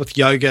topped with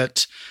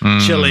yogurt,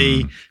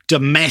 chili,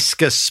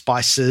 Damascus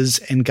spices,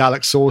 and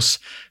garlic sauce.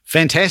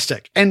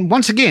 Fantastic. And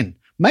once again,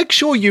 make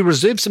sure you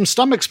reserve some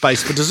stomach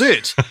space for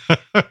dessert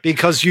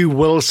because you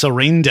will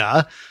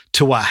surrender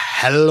to a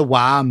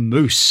halwa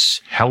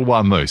mousse.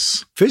 Halwa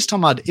mousse. First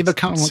time I'd ever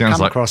come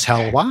across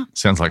halwa.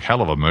 Sounds like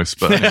hell of a mousse,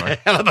 but anyway.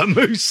 Hell of a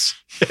mousse.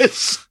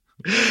 Yes.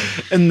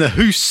 In the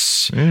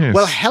hoose. Yes.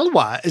 Well,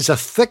 halwa is a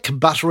thick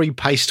buttery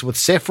paste with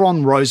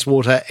saffron,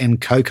 rosewater,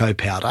 and cocoa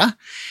powder.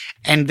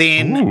 And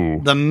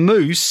then the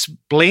mousse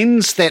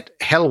blends that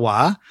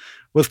halwa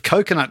with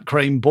coconut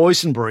cream,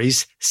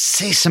 boysenberries,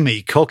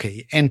 sesame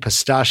cookie, and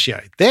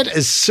pistachio. That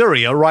is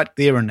Syria right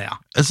there and now.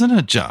 Isn't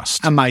it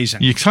just?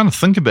 Amazing. You kind of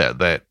think about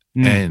that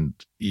and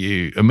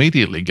you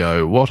immediately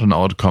go, what an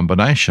odd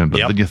combination. But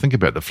then you think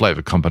about the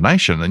flavour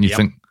combination and you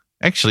think,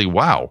 actually,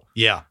 wow.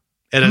 Yeah.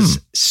 It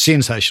is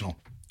sensational.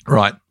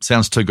 Right.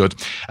 Sounds too good.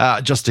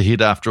 Just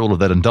ahead, after all of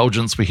that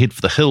indulgence, we head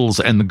for the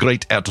hills and the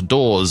great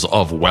outdoors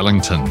of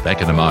Wellington.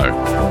 Back in a mo.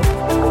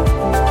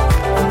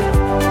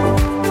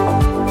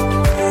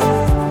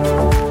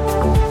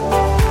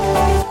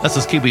 This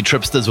is Kiwi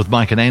Tripsters with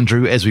Mike and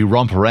Andrew as we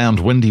romp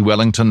around windy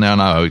Wellington. Now,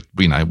 no,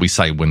 we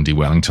say windy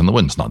Wellington. The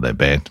wind's not that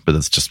bad, but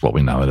it's just what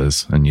we know it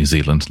is in New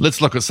Zealand.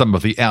 Let's look at some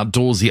of the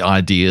outdoorsy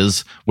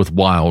ideas with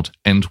wild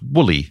and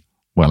woolly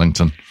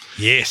Wellington.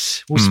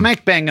 Yes. Well,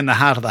 smack bang in the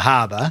heart of the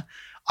harbour,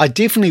 I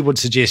definitely would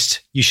suggest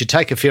you should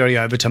take a ferry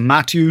over to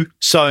Matu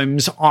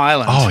Soames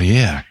Island. Oh,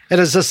 yeah. It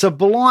is a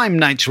sublime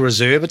nature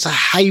reserve. It's a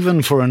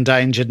haven for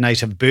endangered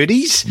native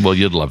birdies. Well,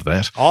 you'd love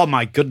that. Oh,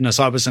 my goodness,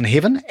 I was in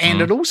heaven.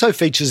 And it also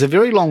features a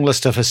very long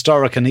list of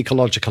historic and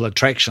ecological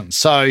attractions.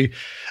 So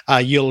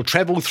you'll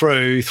travel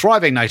through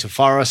thriving native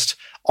forest.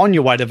 On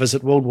your way to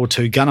visit World War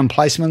II gun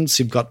emplacements,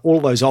 you've got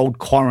all those old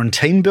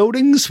quarantine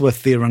buildings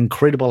with their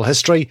incredible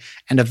history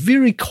and a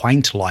very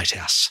quaint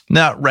lighthouse.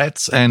 Now,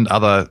 rats and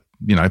other,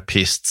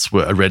 pests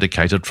were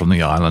eradicated from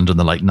the island in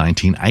the late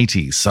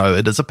 1980s, so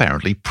it is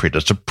apparently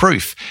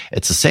predator-proof.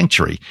 It's a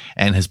sanctuary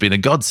and has been a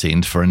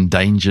godsend for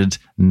endangered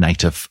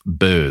native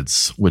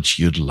birds, which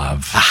you'd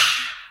love.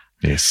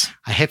 Yes.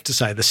 I have to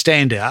say, the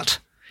standout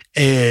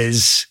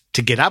is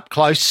to get up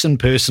close and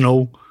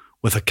personal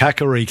with a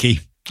kakariki.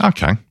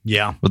 Okay.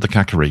 Yeah. With the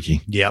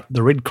kakariki. Yeah,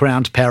 the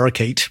red-crowned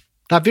parakeet.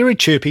 They're very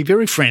chirpy,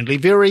 very friendly,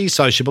 very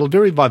sociable,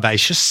 very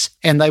vivacious,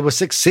 and they were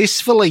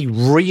successfully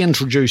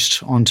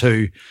reintroduced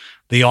onto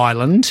the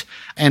island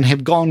and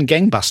have gone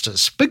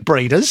gangbusters. Big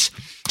breeders.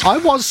 I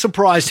was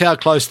surprised how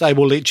close they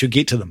will let you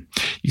get to them.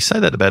 You say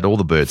that about all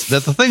the birds. The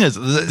thing is,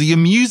 the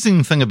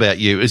amusing thing about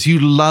you is you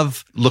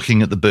love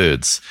looking at the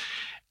birds.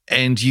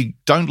 And you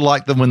don't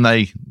like them when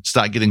they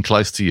start getting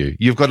close to you.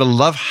 You've got a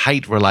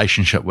love-hate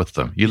relationship with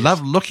them. You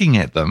love looking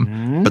at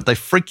them, but they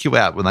freak you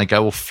out when they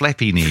go all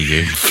flappy near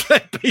you.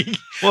 Flappy?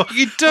 Well,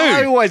 you do.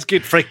 I always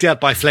get freaked out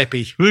by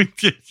Flappy.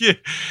 Yeah.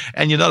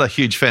 And you're not a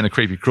huge fan of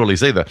creepy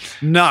crawlies either.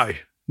 No.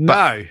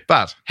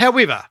 But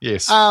however,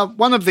 yes.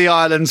 One of the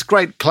island's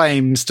great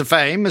claims to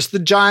fame is the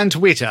giant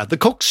weta, the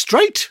Cook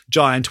Strait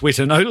giant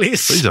weta, no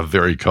less. These are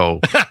very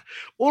cool.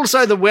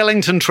 Also, the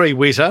Wellington tree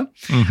weta.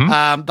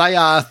 They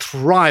are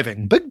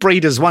thriving. Big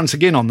breeders once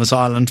again on this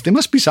island. There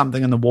must be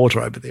something in the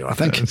water over there, I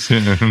think.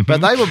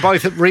 But they were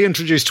both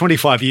reintroduced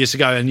 25 years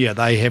ago, and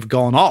they have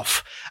gone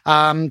off.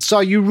 So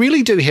you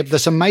really do have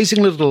this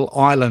amazing little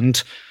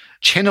island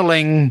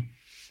channeling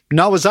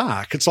Noah's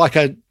Ark. It's like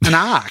an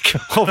ark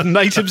of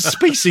native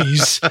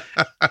species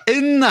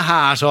in the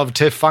heart of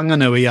Te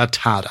Whanganui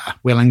Atada,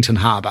 Wellington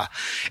Harbour.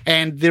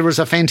 And there is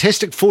a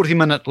fantastic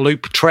 40-minute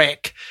loop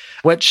track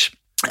which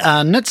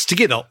knits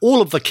together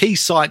all of the key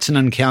sites and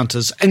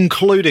encounters,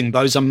 including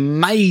those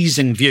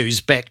amazing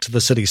views back to the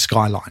city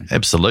skyline.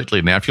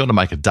 Absolutely. Now, if you want to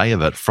make a day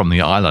of it from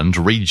the island,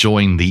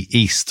 rejoin the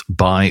East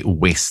by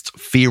West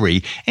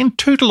ferry and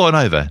tootle on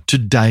over to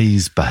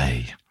Days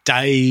Bay.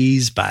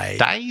 Days Bay.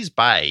 Days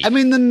Bay. I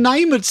mean, the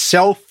name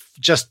itself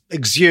just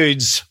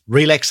exudes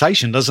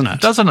relaxation, doesn't it?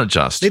 Doesn't it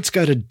just? Let's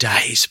go to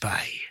Days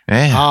Bay.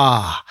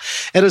 Yeah.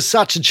 It is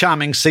such a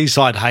charming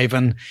seaside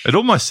haven. It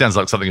almost sounds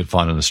like something you'd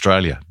find in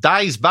Australia.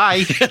 Days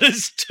Bay. It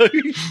is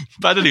too.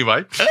 But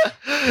anyway.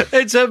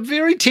 It's a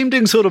very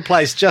tempting sort of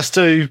place just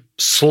to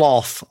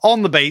sloth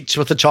on the beach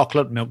with a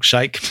chocolate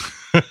milkshake.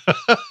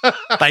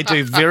 They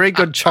do very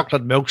good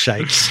chocolate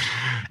milkshakes.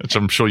 Which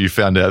I'm sure you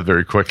found out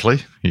very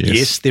quickly.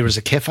 Yes, there is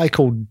a cafe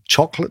called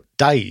Chocolate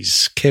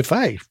Days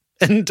Cafe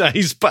in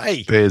Days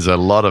Bay. There's a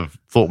lot of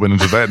thought went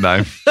into that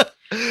name.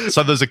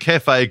 So there's a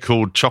cafe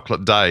called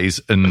Chocolate Days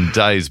in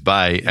Days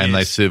Bay, and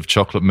they serve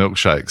chocolate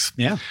milkshakes.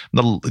 Yeah.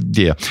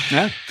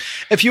 Yeah.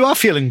 If you are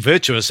feeling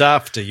virtuous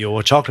after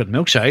your chocolate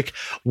milkshake,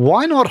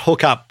 why not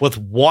hook up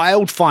with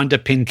Wildfinder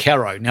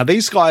Pencaro? Now,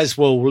 these guys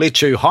will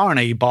let you hire an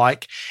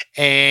e-bike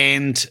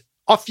and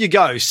off you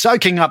go,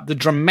 soaking up the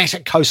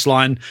dramatic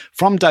coastline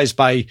from Days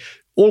Bay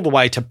all the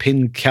way to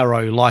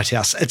Pencaro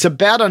Lighthouse. It's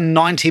about a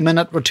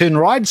 90-minute return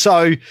ride,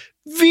 so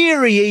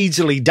very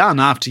easily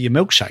done after your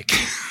milkshake.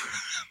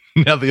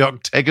 Now, the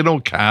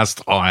octagonal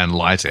cast iron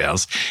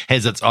lighthouse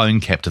has its own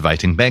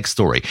captivating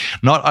backstory.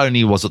 Not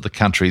only was it the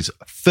country's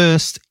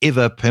first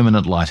ever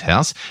permanent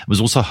lighthouse, it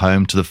was also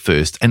home to the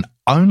first and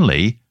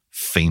only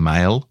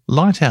female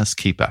lighthouse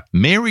keeper,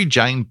 Mary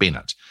Jane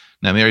Bennett.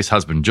 Now, Mary's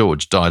husband,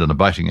 George, died in a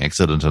boating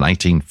accident in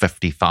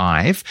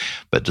 1855,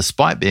 but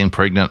despite being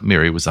pregnant,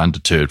 Mary was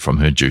undeterred from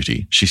her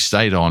duty. She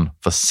stayed on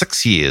for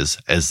 6 years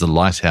as the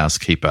lighthouse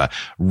keeper,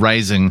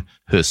 raising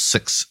her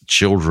 6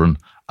 children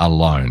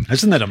alone.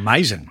 Isn't that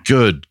amazing?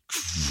 Good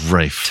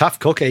grief. Tough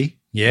cookie.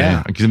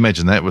 Yeah. I can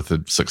imagine that with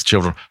the 6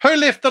 children. Who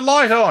left the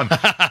light on?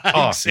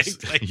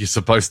 Exactly. You're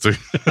supposed to.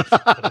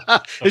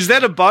 Is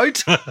that a boat?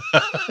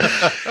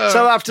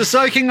 So after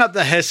soaking up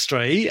the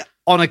history,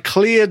 on a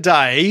clear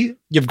day,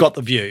 you've got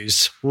the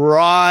views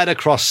right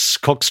across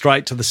Cook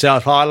Strait to the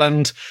South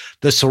Island,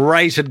 the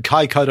serrated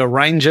Kaikoura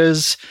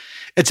Ranges.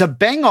 It's a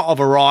banger of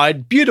a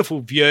ride,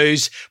 beautiful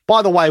views.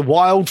 By the way,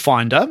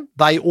 Wildfinder,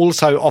 they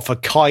also offer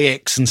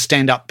kayaks and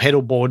stand-up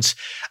paddleboards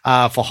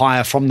for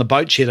hire from the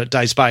boat shed at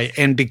Days Bay.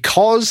 And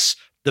because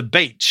the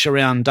beach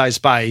around Days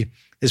Bay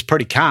is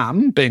pretty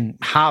calm, being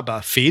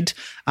harbour-fed,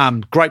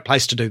 great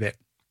place to do that.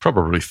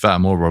 Probably far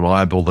more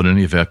reliable than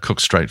any of our Cook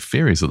Strait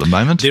ferries at the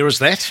moment. There is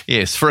that.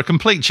 Yes, for a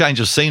complete change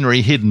of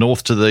scenery, head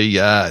north to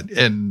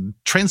the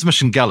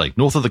Transmission Gully,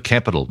 north of the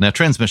capital. Now,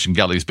 Transmission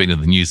Gully's been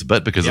in the news a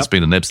bit because it's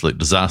been an absolute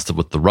disaster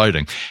with the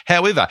roading.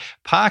 However,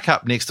 park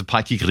up next to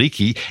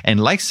Paikikiriki and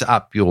lace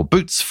up your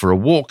boots for a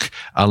walk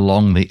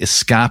along the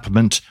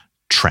escarpment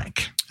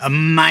track.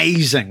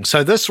 Amazing.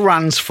 So this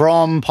runs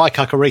from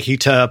Paikikiriki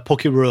to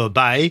Pukirua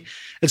Bay.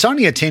 It's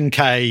only a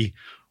 10K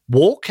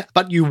walk,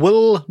 but you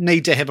will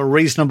need to have a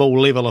reasonable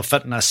level of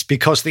fitness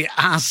because there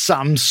are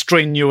some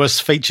strenuous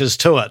features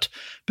to it,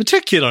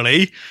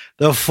 particularly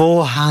the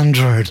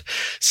 400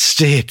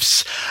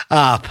 steps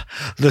up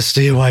the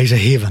stairway to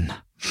heaven,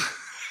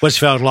 which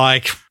felt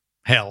like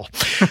hell.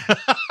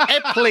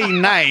 Aptly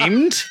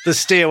named the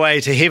stairway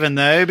to heaven,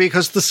 though,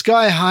 because the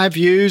sky-high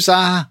views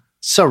are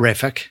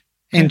seraphic,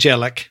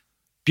 angelic,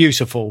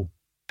 beautiful,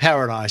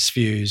 paradise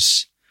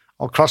views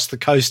across the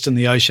coast and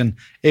the ocean,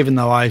 even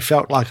though I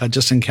felt like I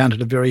just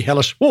encountered a very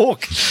hellish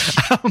walk.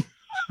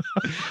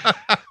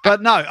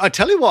 But no, I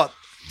tell you what,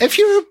 if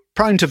you're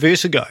prone to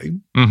vertigo,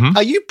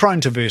 are you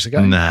prone to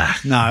vertigo? Nah.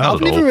 No, I've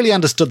never really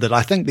understood that.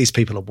 I think these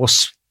people are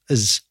wuss.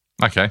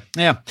 Okay.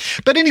 Yeah.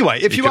 But anyway,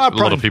 if you are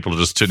prone... A lot of people are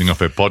just tuning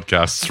off our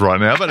podcasts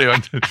right now, but anyway.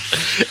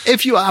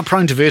 If you are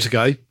prone to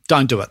vertigo,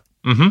 don't do it.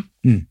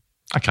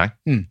 Okay,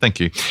 thank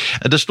you.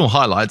 Additional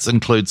highlights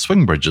include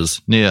swing bridges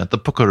near the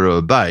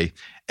Pukerua Bay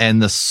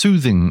and the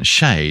soothing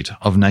shade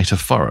of native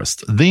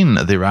forest. Then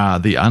there are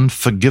the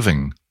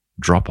unforgiving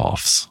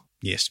drop-offs.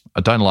 Yes.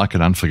 I don't like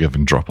an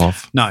unforgiving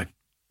drop-off. No.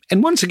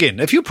 And once again,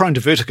 if you're prone to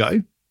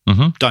vertigo,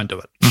 don't do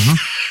it.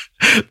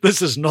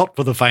 This is not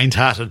for the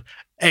faint-hearted.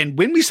 And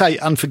when we say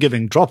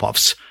unforgiving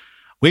drop-offs,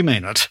 we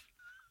mean it.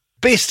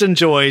 Best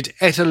enjoyed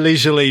at a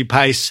leisurely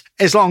pace,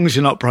 as long as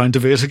you're not prone to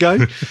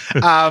vertigo.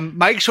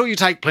 Make sure you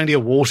take plenty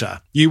of water.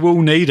 You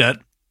will need it,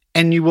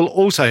 and you will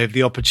also have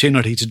the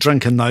opportunity to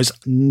drink in those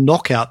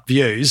knockout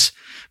views,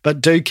 but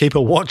do keep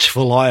a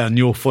watchful eye on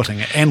your footing,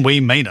 and we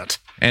mean it.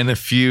 And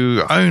if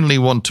you only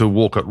want to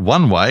walk it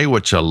one way,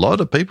 which a lot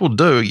of people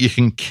do, you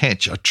can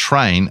catch a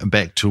train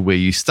back to where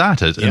you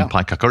started in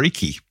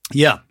Paikakariki.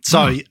 Yeah,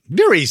 so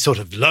very sort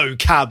of low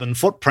carbon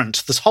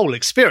footprint, this whole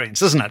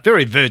experience, isn't it?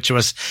 Very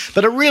virtuous,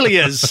 but it really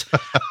is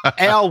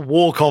our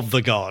walk of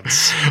the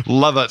gods.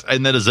 Love it.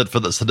 And that is it for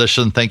this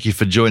edition. Thank you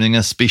for joining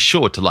us. Be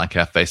sure to like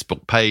our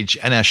Facebook page,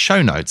 and our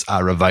show notes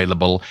are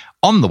available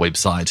on the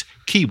website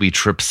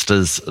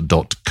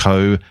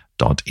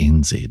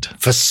kiwitripsters.co.nz.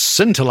 For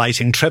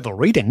scintillating travel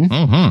reading,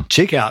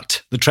 check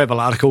out the travel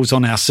articles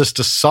on our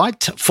sister site,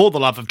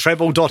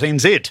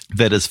 fortheloveoftravel.nz.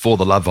 That is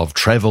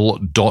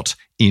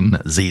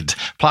fortheloveoftravel.nz.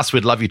 Plus,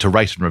 we'd love you to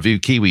rate and review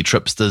Kiwi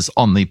Tripsters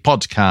on the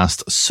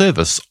podcast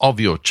service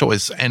of your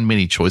choice, and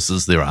many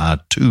choices there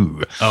are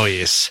too. Oh,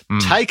 yes.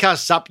 Take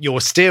us up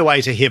your stairway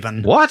to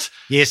heaven. What?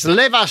 Yes,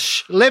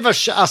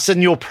 lavish us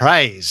in your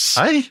praise.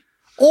 Hey?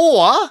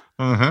 Or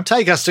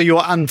take us to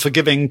your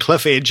unforgiving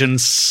cliff edge and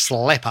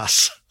slap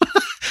us.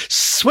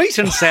 Sweet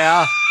and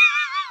sour,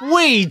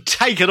 we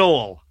take it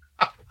all.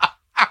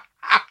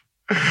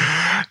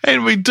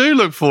 And we do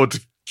look forward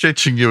to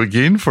catching you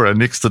again for our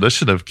next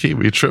edition of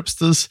Kiwi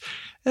Tripsters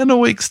in a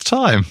week's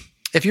time.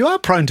 If you are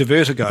prone to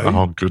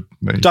vertigo,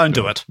 don't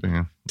do it.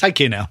 Yeah. Take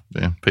care now.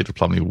 Yeah, Peter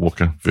Plumley,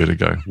 Walker,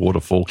 Vertigo,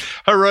 Waterfall.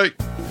 Hooray!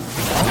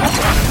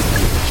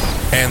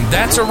 And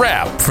that's a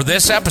wrap for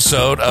this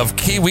episode of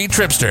Kiwi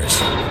Tripsters.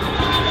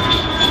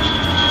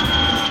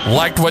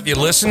 Liked what you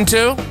listened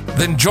to?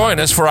 Then join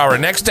us for our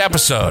next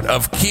episode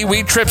of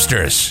Kiwi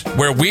Tripsters,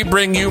 where we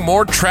bring you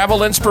more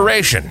travel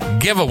inspiration,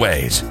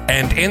 giveaways,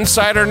 and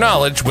insider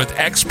knowledge with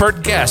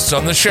expert guests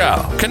on the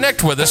show.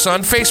 Connect with us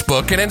on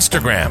Facebook and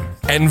Instagram,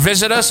 and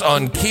visit us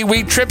on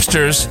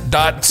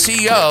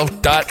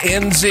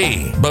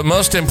kiwitripsters.co.nz. But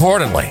most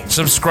importantly,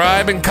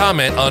 subscribe and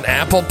comment on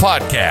Apple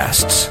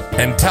Podcasts,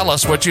 and tell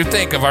us what you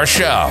think of our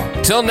show.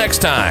 Till next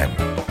time,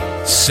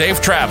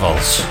 safe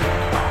travels.